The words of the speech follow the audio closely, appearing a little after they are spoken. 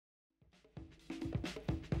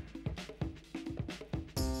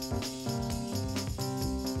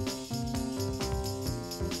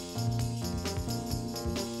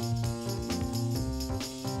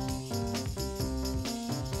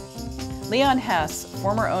Leon Hess,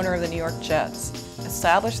 former owner of the New York Jets,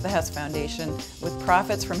 established the Hess Foundation with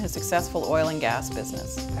profits from his successful oil and gas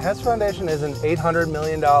business. The Hess Foundation is an $800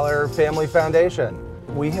 million family foundation.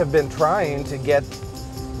 We have been trying to get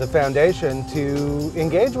the foundation to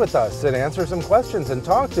engage with us and answer some questions and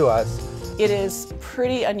talk to us. It is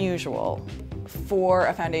pretty unusual for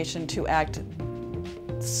a foundation to act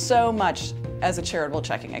so much as a charitable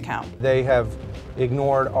checking account. They have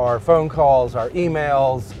ignored our phone calls, our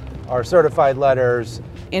emails, our certified letters.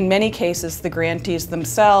 In many cases, the grantees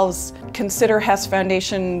themselves consider Hess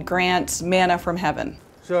Foundation grants manna from heaven.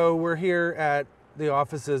 So we're here at the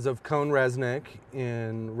offices of Cohn-Resnick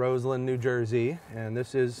in Roseland, New Jersey, and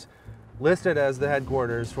this is listed as the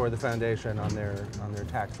headquarters for the foundation on their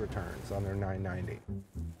tax returns, on their 990.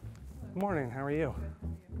 Good morning, how are you?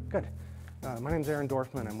 Good. My name's Aaron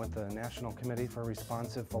Dorfman. I'm with the National Committee for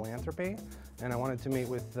Responsive Philanthropy, and I wanted to meet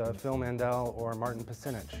with Phil Mandel or Martin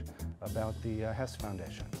Pasinich about the Hess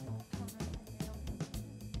Foundation.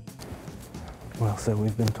 Well, so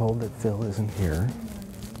we've been told that Phil isn't here,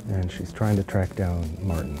 and she's trying to track down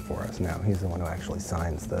Martin for us now. He's the one who actually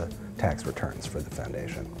signs the tax returns for the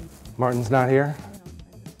foundation. Martin's not here?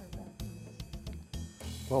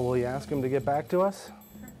 Well, will you ask him to get back to us?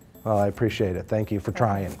 Well, I appreciate it. Thank you for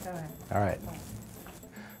trying. All right.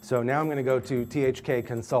 So now I'm going to go to THK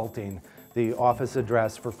Consulting, the office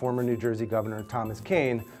address for former New Jersey Governor Thomas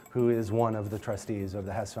Kean, who is one of the trustees of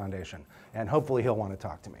the Hess Foundation. And hopefully he'll want to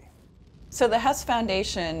talk to me. So the Hess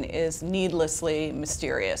Foundation is needlessly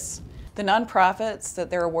mysterious. The nonprofits that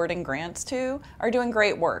they're awarding grants to are doing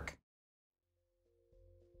great work.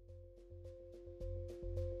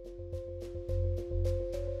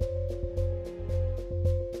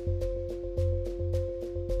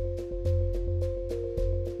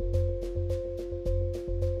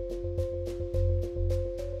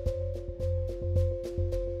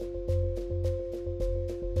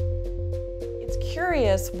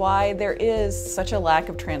 Curious why there is such a lack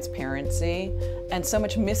of transparency and so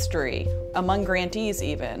much mystery among grantees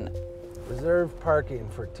even. Reserved parking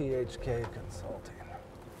for THK Consulting.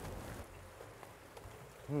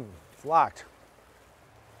 It's locked.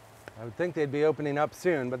 I would think they'd be opening up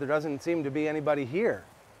soon, but there doesn't seem to be anybody here.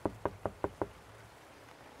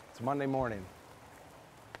 It's Monday morning.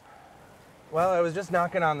 Well, I was just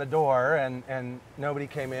knocking on the door and nobody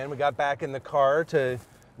came in. We got back in the car to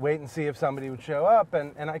wait and see if somebody would show up,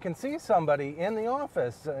 and I can see somebody in the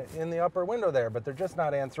office, in the upper window there, but they're just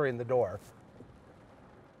not answering the door.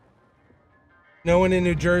 No one in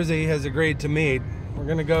New Jersey has agreed to meet. We're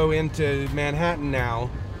going to go into Manhattan now,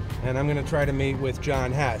 and I'm going to try to meet with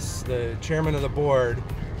John Hess, the chairman of the board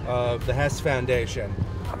of the Hess Foundation.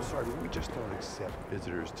 I'm sorry, we just don't accept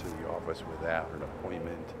visitors to the office without an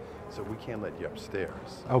appointment, so we can't let you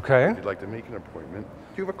upstairs. Okay. If you'd like to make an appointment,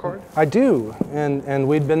 do you have a card? I do, and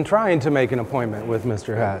we'd been trying to make an appointment with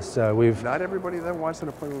Mr. Hess. Not everybody that wants an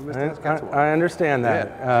appointment with Mr. Hess gets one. I understand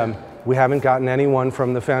that. We haven't gotten anyone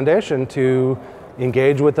from the foundation to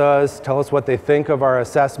engage with us, tell us what they think of our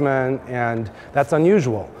assessment, and that's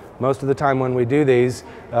unusual. Most of the time when we do these,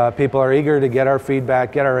 people are eager to get our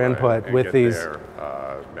feedback, get our input and with get these. Their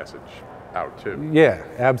message out too. Yeah,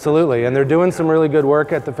 absolutely. And they're doing some really good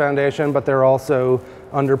work at the foundation, but they're also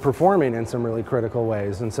underperforming in some really critical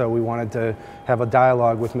ways. And so we wanted to have a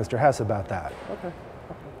dialogue with Mr. Hess about that. Okay.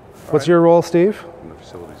 What's your role, Steve? I'm the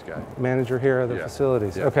facilities guy. Manager here of the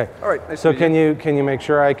facilities. Yeah. Okay. All right. Nice so to can you make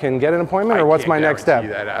sure I can get an appointment, or what's my next step? I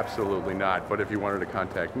can't guarantee that, absolutely not. But if you wanted to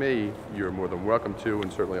contact me, you're more than welcome to,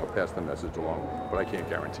 and certainly I'll pass the message along. But I can't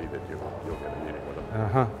guarantee that you'll get a meeting with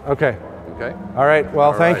them. Okay. Okay. All right.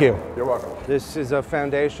 Well, thank you. You're welcome. This is a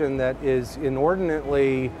foundation that is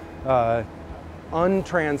inordinately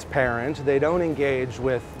untransparent. They don't engage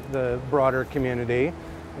with the broader community,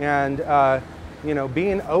 and you know,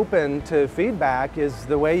 being open to feedback is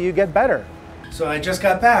the way you get better. So I just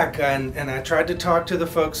got back, and I tried to talk to the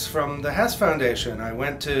folks from the Hess Foundation. I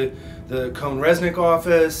went to the Cohn-Resnick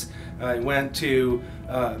office, I went to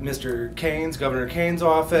Mr. Kean's, Governor Kean's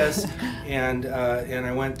office, and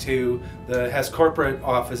I went to the Hess corporate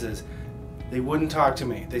offices. They wouldn't talk to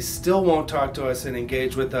me. They still won't talk to us and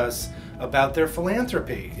engage with us about their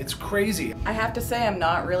philanthropy. It's crazy. I have to say I'm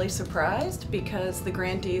not really surprised, because the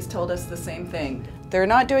grantees told us the same thing. They're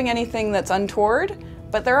not doing anything that's untoward,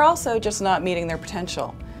 but they're also just not meeting their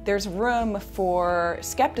potential. There's room for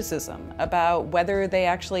skepticism about whether they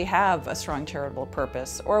actually have a strong charitable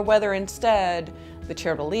purpose, or whether instead the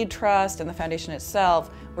charitable lead trust and the foundation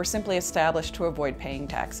itself were simply established to avoid paying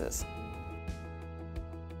taxes.